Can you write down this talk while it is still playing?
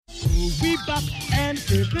stop and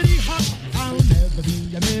hippity hop. I'll never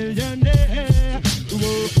be a millionaire.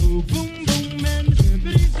 Whoa, boom, boom, and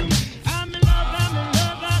hippity zoom. I'm in love, I'm in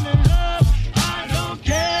love, I'm in love. I don't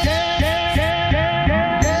care.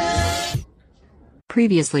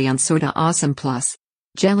 Previously on Sorta Awesome Plus.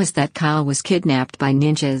 Jealous that Kyle was kidnapped by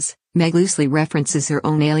ninjas, Meg loosely references her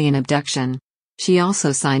own alien abduction. She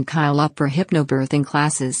also signed Kyle up for hypnobirthing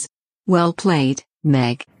classes. Well played,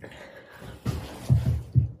 Meg.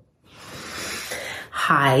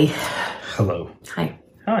 Hi. Hello. Hi.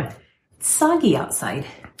 Hi. It's soggy outside.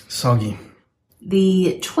 Soggy.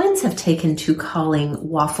 The twins have taken to calling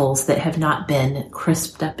waffles that have not been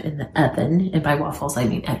crisped up in the oven, and by waffles I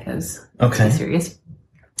mean Echoes. Okay. Be serious.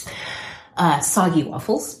 Soggy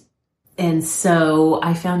waffles. And so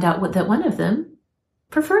I found out that one of them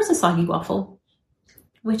prefers a soggy waffle,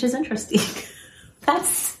 which is interesting.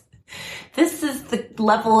 This is the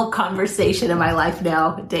level of conversation in my life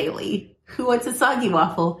now daily. Who wants a soggy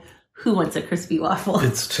waffle? Who wants a crispy waffle?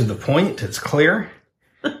 It's to the point. It's clear.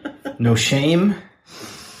 No shame.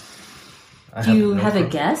 Do you have a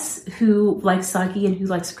guess who likes soggy and who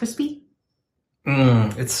likes crispy?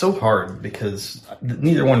 It's so hard because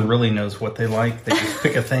neither one really knows what they like. They just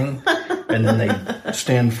pick a thing and then they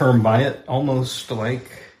stand firm by it, almost like,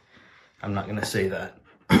 I'm not going to say that.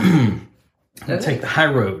 I'm going to take the high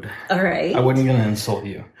road. All right. I wasn't going to insult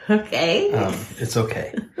you. Okay. It's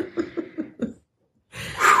okay.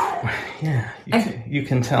 Yeah, you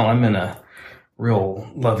can tell I'm in a real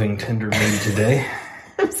loving, tender mood today.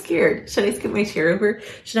 I'm scared. Should I scoot my chair over?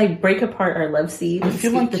 Should I break apart our love seat? I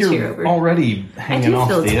feel like you're already hanging off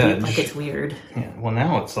the edge. Like it's weird. Yeah, well,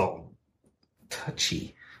 now it's all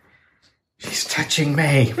touchy. She's touching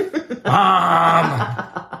me.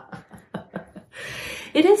 Mom!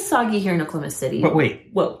 It is soggy here in Oklahoma City. But wait.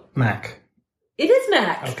 Whoa. Mac. It is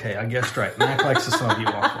Mac. Okay, I guessed right. Mac likes a soggy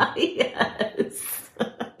waffle. Yes.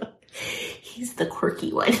 He's the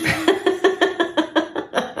quirky one.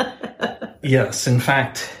 Yes, in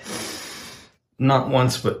fact, not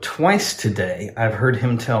once but twice today, I've heard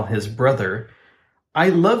him tell his brother, I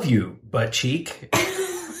love you, buttcheek.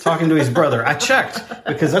 Talking to his brother. I checked,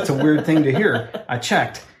 because that's a weird thing to hear. I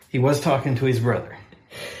checked. He was talking to his brother.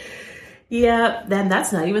 Yeah, then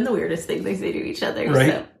that's not even the weirdest thing they say to each other.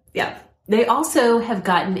 Right. So, yeah. They also have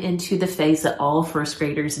gotten into the phase that all first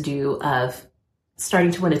graders do of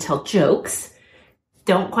starting to want to tell jokes.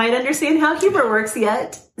 Don't quite understand how humor works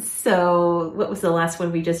yet. So what was the last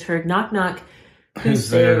one we just heard? Knock, knock. Who's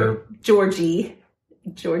there? Georgie.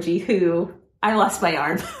 Georgie who? I lost my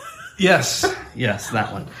arm. Yes,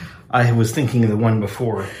 that one. I was thinking of the one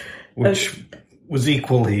before, which was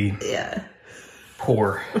equally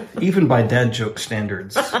poor, even by dad joke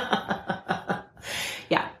standards.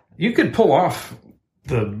 Yeah. You could pull off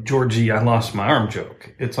the Georgie I lost my arm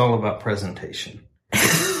joke. It's all about presentation.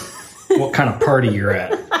 What kind of party you're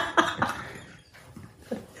at.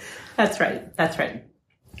 That's right.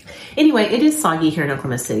 Anyway, it is soggy here in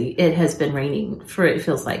Oklahoma City. It has been raining for, it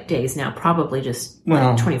feels like, days now, probably just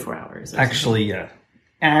 24 hours. Actually, yeah.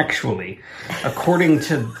 Actually, according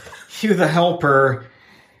to Hugh the Helper,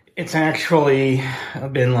 it's actually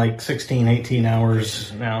been like 16, 18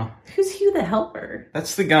 hours now. Who's Hugh the Helper?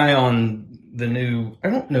 That's the guy on the new, I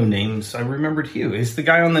don't know names. I remembered Hugh. He's the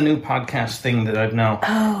guy on the new podcast thing that I've now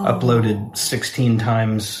uploaded 16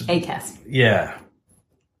 times. Acast. Yeah.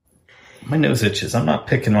 My nose itches. I'm not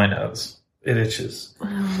picking my nose. It itches.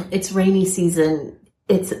 Well, it's rainy season.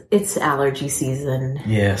 It's allergy season.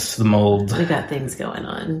 Yes, the mold. We got things going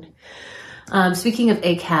on. Speaking of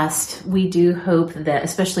Acast, we do hope that,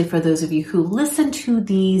 especially for those of you who listen to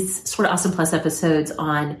these Sort of Awesome Plus episodes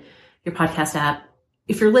on your podcast app,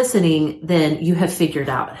 if you're listening, then you have figured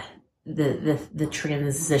out the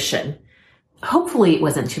transition. Hopefully it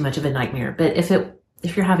wasn't too much of a nightmare, but if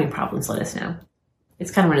you're having problems, let us know. It's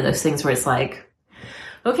kind of one of those things where it's like,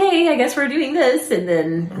 okay, I guess we're doing this, and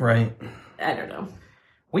then right. I don't know.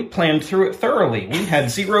 We planned through it thoroughly. We had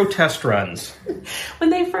 0 test runs. When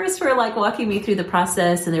they first were like walking me through the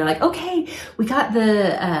process, and they were like, okay, we got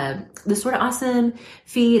the Sort of Awesome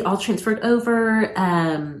feed all transferred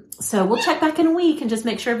over. So we'll check back in a week and just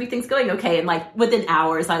make sure everything's going okay. And like within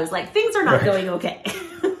hours, I was like, things are not going okay.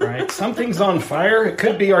 Right. Something's on fire. It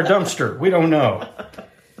could be our dumpster. We don't know.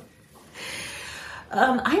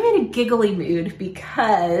 I'm in a giggly mood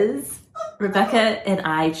because Rebecca and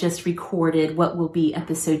I just recorded what will be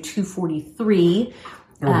episode 243.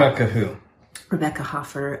 Rebecca who? Rebecca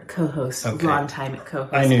Hoffer, co-host, longtime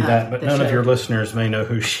co-host. I knew that, but none of your listeners may know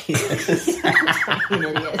who she is. You're an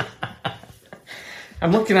idiot.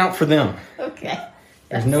 I'm looking out for them. Okay.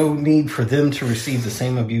 There's no need for them to receive the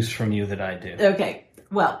same abuse from you that I do. Okay.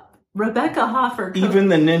 Well, Rebecca Hoffer. Even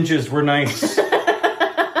the ninjas were nice.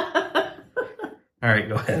 All right,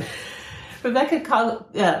 go ahead.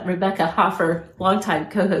 Rebecca Hoffer, longtime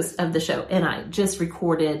co-host of the show, and I just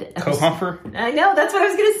recorded... Co-Hoffer? I know, that's what I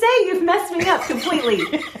was going to say. You've messed me up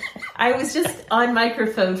completely. I was just on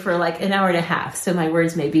microphone for like an hour and a half, so my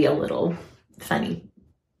words may be a little funny.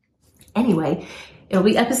 Anyway, it'll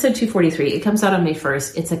be episode 243. It comes out on May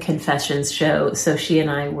 1st. It's a confessions show, so she and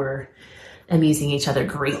I were amusing each other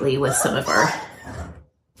greatly with some of our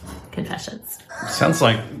confessions. Sounds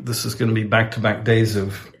like this is going to be back-to-back days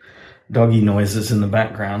of doggy noises in the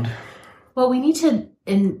background. Well, we need to,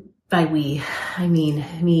 and by we, I mean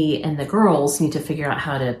me and the girls need to figure out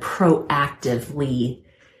how to proactively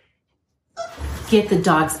get the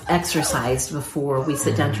dogs exercised before we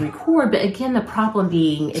sit down to record. But again, the problem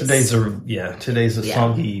being... today's a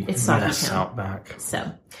soggy mess out back.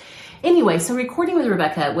 So anyway, so recording with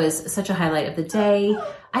Rebecca was such a highlight of the day.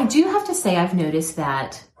 I do have to say I've noticed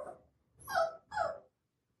that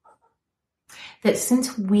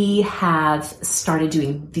since we have started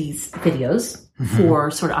doing these videos for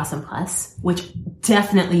Sort of Awesome Plus, which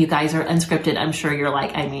definitely you guys are unscripted. I'm sure you're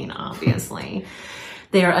like, I mean, obviously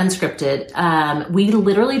they are unscripted. We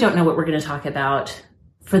literally don't know what we're going to talk about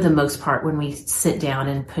for the most part when we sit down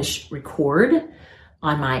and push record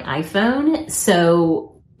on my iPhone.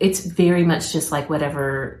 So it's very much just like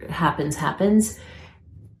whatever happens.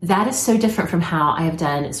 That is so different from how I have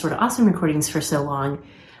done Sort of Awesome recordings for so long.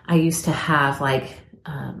 I used to have like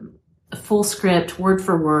a full script, word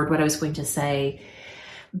for word, what I was going to say.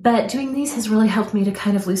 But doing these has really helped me to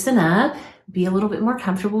kind of loosen up, be a little bit more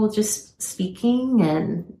comfortable just speaking.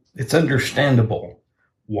 And it's understandable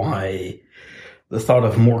why the thought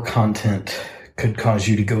of more content could cause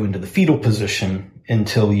you to go into the fetal position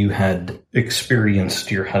until you had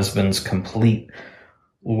experienced your husband's complete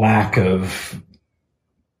lack of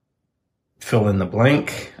fill in the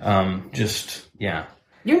blank.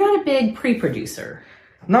 You're not a big pre-producer.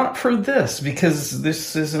 Not for this, because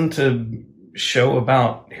this isn't a show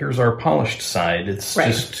about here's our polished side. It's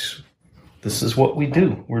right. Just, this is what we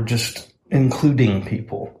do. We're just including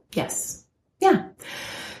people. Yes. Yeah.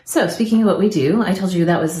 So speaking of what we do, I told you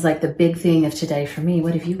that was like the big thing of today for me.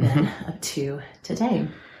 What have you been up to today?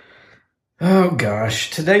 Oh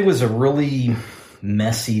gosh. Today was a really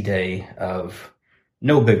messy day of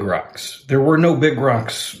no big rocks. There were no big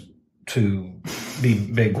rocks to be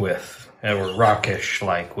big with, or rockish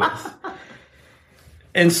like with.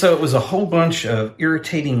 And so it was a whole bunch of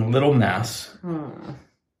irritating little mess.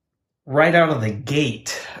 Right out of the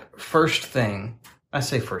gate, first thing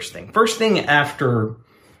after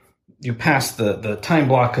you pass the time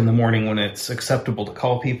block in the morning when it's acceptable to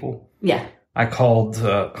call people. Yeah. I called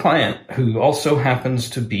a client who also happens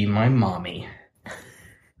to be my mommy.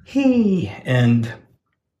 And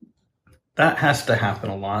that has to happen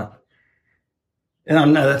a lot.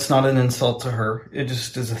 And that's not an insult to her. It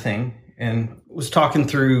just is a thing. And was talking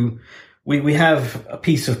through, we have a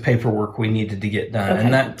piece of paperwork we needed to get done. Okay.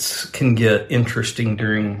 And that can get interesting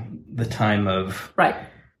during the time of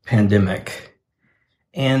pandemic.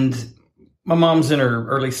 And my mom's in her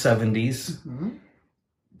early 70s. Mm-hmm.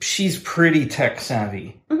 She's pretty tech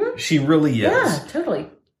savvy. Mm-hmm. She really is. Yeah, totally.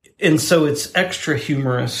 And so it's extra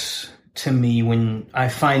humorous to me when I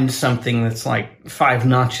find something that's like 5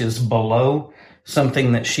 notches below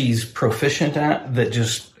something that she's proficient at that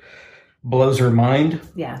just blows her mind.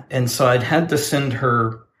 Yeah. And so I'd had to send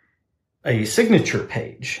her a signature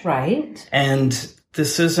page. Right. And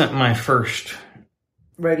this isn't my first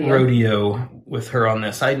rodeo with her on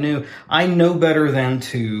this. I know better than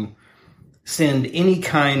to send any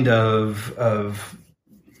kind of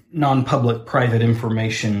non-public private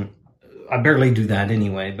information. I barely do that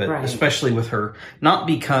anyway, but especially with her, not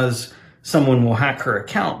because someone will hack her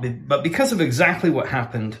account, but because of exactly what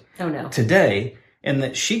happened today, and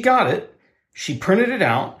that she got it, she printed it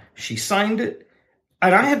out, she signed it,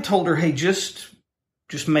 and I had told her, hey, just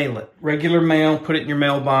mail it. Regular mail, put it in your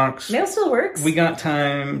mailbox. Mail still works. We got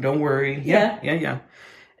time, don't worry. Yeah.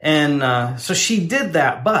 And so she did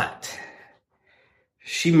that, but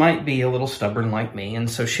she might be a little stubborn like me, and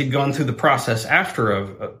so she'd gone through the process after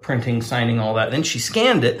of printing, signing, all that. Then she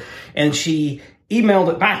scanned it, and she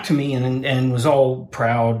emailed it back to me and was all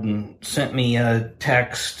proud and sent me a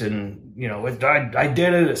text and, I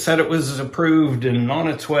did it. It said it was approved and on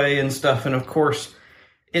its way and stuff. And of course,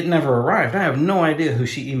 it never arrived. I have no idea who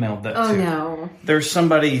she emailed that to. Oh, no. There's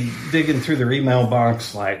somebody digging through their email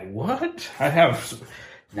box like, what?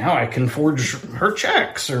 Now I can forge her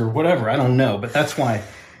checks or whatever. I don't know. But that's why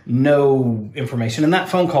no information. And that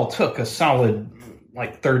phone call took a solid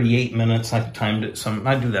 38 minutes. I timed it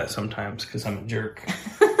I do that sometimes because I'm a jerk.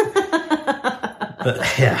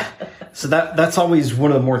 But yeah, so that's always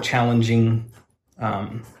one of the more challenging.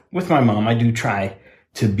 With my mom, I do try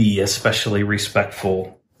to be especially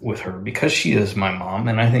respectful with her because she is my mom,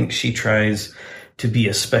 and I think she tries to be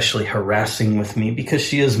especially harassing with me because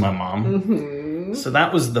she is my mom. Mm-hmm. So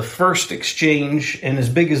that was the first exchange, and as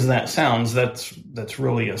big as that sounds, that's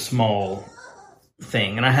really a small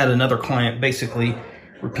thing. And I had another client basically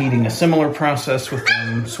repeating a similar process with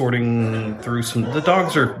them, sorting through the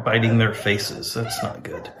dogs are biting their faces. That's not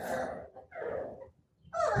good.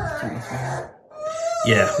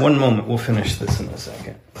 Yeah, one moment. We'll finish this in a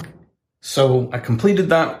second. So I completed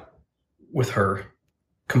that with her,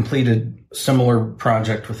 completed a similar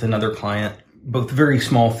project with another client, both very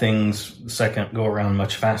small things. The second go around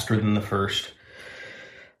much faster than the first.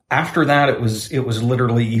 After that, it was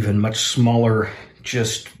literally even much smaller.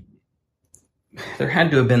 Just there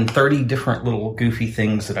had to have been 30 different little goofy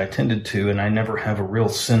things that I tended to, and I never have a real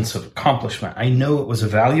sense of accomplishment. I know it was a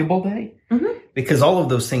valuable day because all of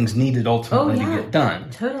those things needed ultimately to get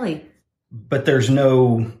done. Totally. But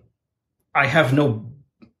I have no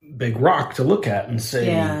big rock to look at and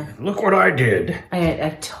say, look what I did.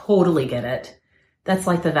 I totally get it. That's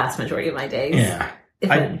like the vast majority of my days. Yeah.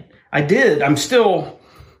 I did. I'm still,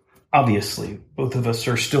 obviously, both of us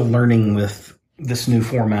are still learning with this new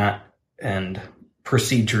format and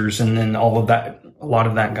procedures, and then all of that, a lot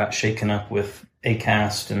of that got shaken up with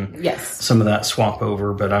Acast and some of that swap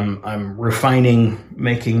over, but I'm refining,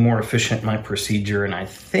 making more efficient my procedure, and I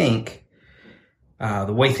think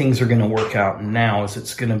the way things are going to work out now is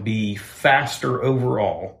it's going to be faster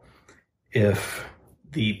overall if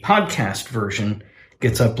the podcast version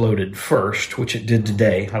gets uploaded first, which it did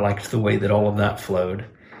today. I liked the way that all of that flowed.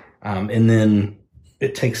 And then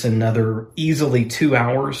it takes another easily 2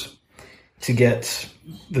 hours to get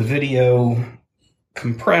the video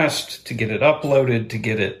compressed, to get it uploaded, to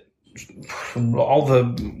get it, all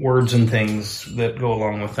the words and things that go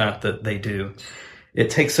along with that they do. It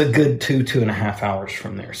takes a good 2.5 hours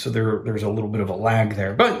from there. So there's a little bit of a lag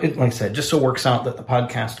there. But like I said, just so it works out that the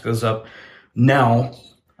podcast goes up now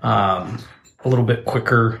a little bit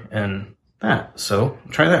quicker and that. So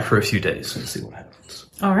try that for a few days and see what happens.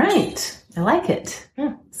 All right. I like it.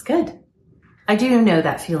 Yeah, it's good. I do know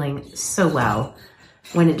that feeling so well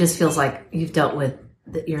when it just feels like you've dealt with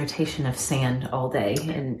the irritation of sand all day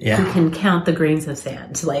and you can count the grains of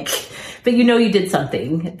sand. But you did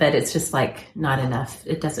something, but it's just like not enough.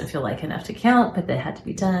 It doesn't feel like enough to count, but they had to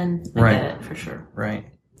be done. I get it for sure. Right.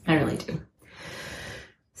 I really do.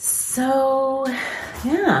 So,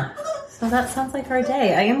 yeah. So that sounds like our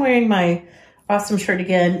day. I am wearing my awesome shirt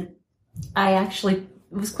again.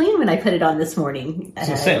 It was clean when I put it on this morning. I was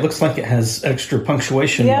going to say, it looks like it has extra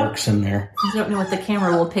punctuation marks in there. I don't know what the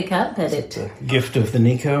camera will pick up, but it's a gift of the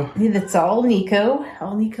Nico. It's all Nico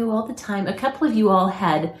all the time. A couple of you all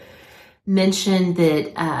had mentioned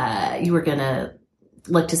that you were going to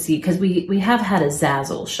look to see, because we have had a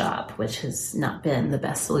Zazzle shop, which has not been the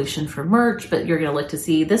best solution for merch, but you're going to look to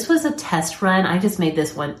see. This was a test run. I just made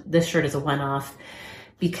this shirt as a one-off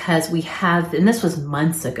because and this was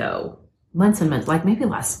months ago. Months and months, like maybe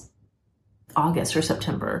last August or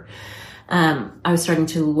September. I was starting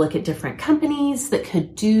to look at different companies that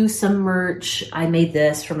could do some merch. I made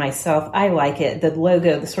this for myself. I like it. The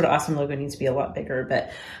logo, the sort of awesome logo, needs to be a lot bigger,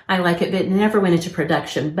 but I like it. But it never went into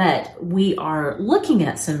production. But we are looking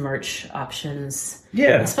at some merch options,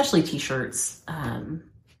 especially t-shirts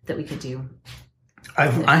that we could do.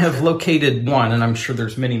 I have located one, and I'm sure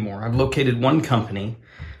there's many more. I've located one company.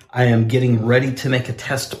 I am getting ready to make a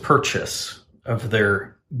test purchase of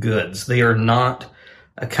their goods. They are not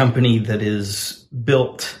a company that is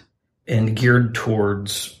built and geared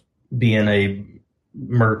towards being a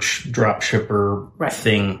merch drop shipper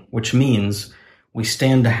thing, which means we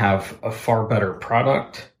stand to have a far better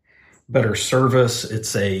product, better service.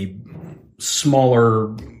 It's a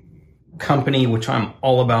smaller company, which I'm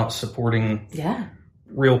all about supporting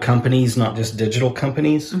real companies, not just digital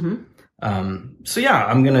companies. Mm-hmm.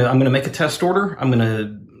 I'm gonna make a test order. I'm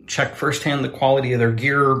gonna check firsthand the quality of their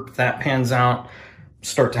gear. If that pans out,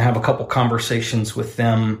 start to have a couple conversations with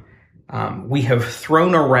them. We have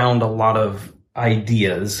thrown around a lot of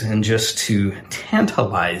ideas, and just to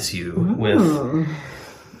tantalize you with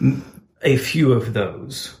a few of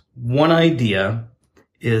those. One idea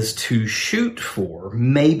is to shoot for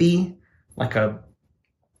maybe like a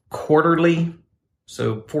quarterly,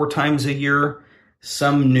 so 4 times a year,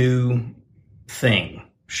 some new thing,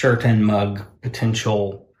 shirt and mug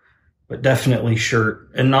potential, but definitely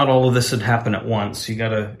shirt. And not all of this would happen at once. You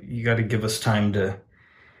gotta give us time to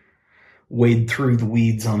wade through the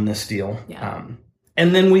weeds on this deal. Yeah.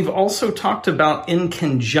 And then we've also talked about, in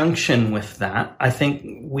conjunction with that, I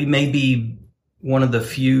think we may be one of the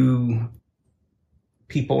few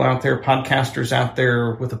people out there, podcasters out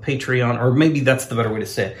there with a Patreon, or maybe that's the better way to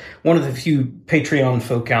say it. One of the few Patreon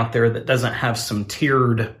folk out there that doesn't have some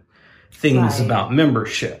tiered things about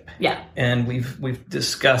membership. Yeah. And we've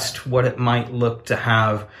discussed what it might look to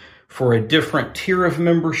have for a different tier of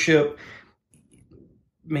membership,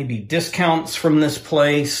 maybe discounts from this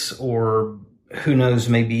place, or who knows,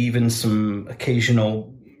 maybe even some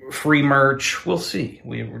occasional free merch. We'll see.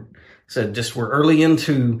 We're early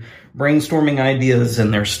into brainstorming ideas,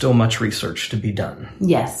 and there's still much research to be done.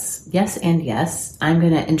 Yes, and yes. I'm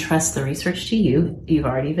going to entrust the research to you. You've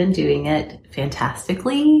already been doing it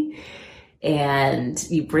fantastically. And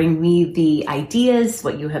you bring me the ideas,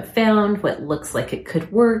 what you have found, what looks like it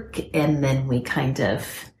could work, and then we kind of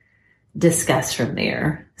discuss from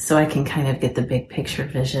there. So I can kind of get the big picture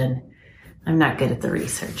vision. I'm not good at the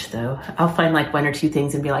research, though. I'll find like one or two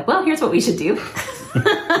things and be like, well, here's what we should do,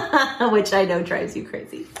 which I know drives you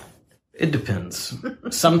crazy. It depends.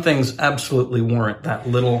 Some things absolutely warrant that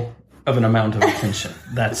little of an amount of attention.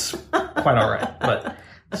 That's quite all right. But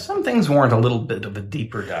some things warrant a little bit of a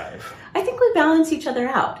deeper dive. I think we balance each other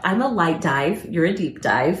out. I'm a light dive. You're a deep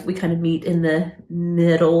dive. We kind of meet in the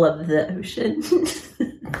middle of the ocean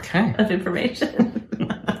okay. of information.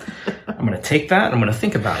 I'm going to take that and I'm going to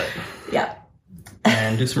think about it. Yeah.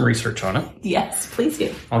 And do some research on it. Yes, please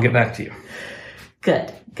do. I'll get back to you.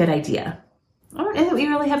 Good idea. I don't know that we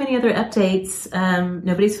really have any other updates.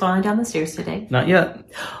 Nobody's falling down the stairs today. Not yet.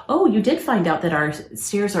 Oh, you did find out that our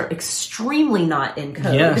stairs are extremely not in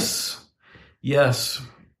code. Yes.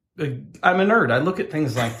 I'm a nerd. I look at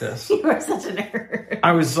things like this. You are such a nerd.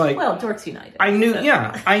 I was like... Well, Dorks United. I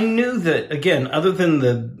knew that, again, other than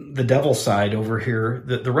the devil side over here,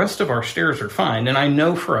 that the rest of our stairs are fine. And I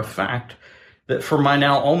know for a fact that for my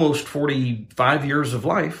now almost 45 years of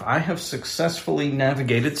life, I have successfully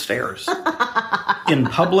navigated stairs. In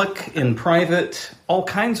public, in private, all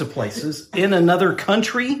kinds of places. In another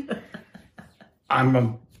country,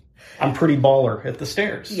 I'm pretty baller at the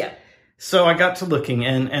stairs. Yeah. So I got to looking,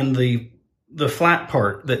 and the flat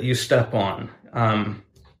part that you step on,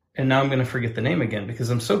 and now I'm going to forget the name again because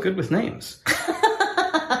I'm so good with names.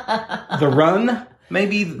 The run,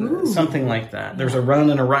 maybe. Ooh. Something like that. There's a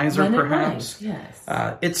run and a riser, perhaps. Yes.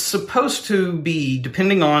 It's supposed to be,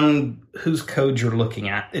 depending on whose code you're looking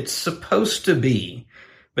at, it's supposed to be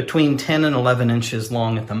between 10 and 11 inches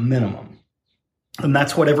long at the minimum. And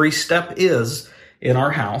that's what every step is in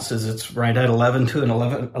our house, is it's right at 11 to an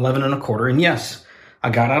 11 and a quarter. And yes,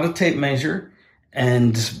 I got out a tape measure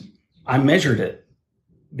and I measured it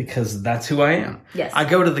because that's who I am. Yes. I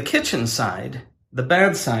go to the kitchen side, the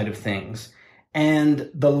bad side of things,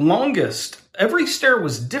 and the longest, every stair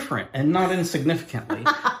was different and not insignificantly.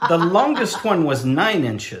 The longest one was 9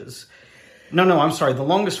 inches. No, I'm sorry. The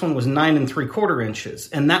longest one was 9 3/4 inches.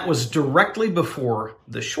 And that was directly before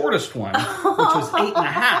the shortest one, which was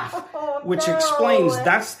 8.5, which explains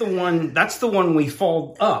that's the one we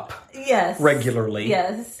fold up regularly.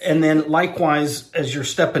 Yes. And then likewise, as you're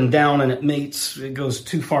stepping down and it goes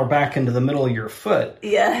too far back into the middle of your foot.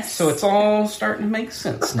 Yes. So it's all starting to make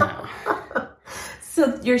sense now.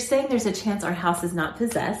 So you're saying there's a chance our house is not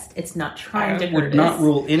possessed. It's not trying to hurt us. I would not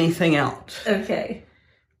rule anything out. Okay.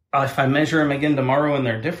 If I measure them again tomorrow and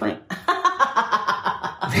they're different,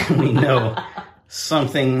 then we know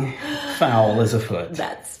something foul is afoot.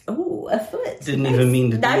 A foot. Didn't even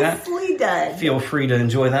mean to do that. Nicely done. Feel free to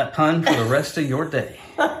enjoy that pun for the rest of your day.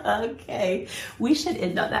 Okay. We should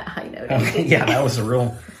end on that high note. Okay, yeah, that was a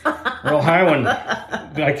real high one.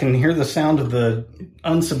 I can hear the sound of the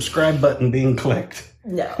unsubscribe button being clicked.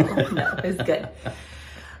 No, it's good.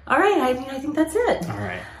 All right, I think that's it. All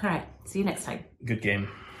right. See you next time. Good game.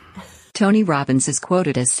 Tony Robbins is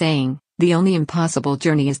quoted as saying, "The only impossible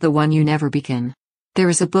journey is the one you never begin." There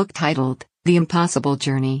is a book titled, The Impossible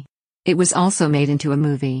Journey. It was also made into a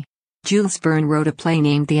movie. Jules Verne wrote a play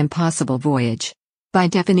named The Impossible Voyage. By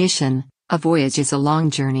definition, a voyage is a long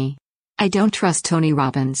journey. I don't trust Tony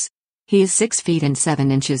Robbins. He is 6 feet and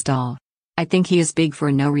 7 inches tall. I think he is big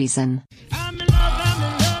for no reason.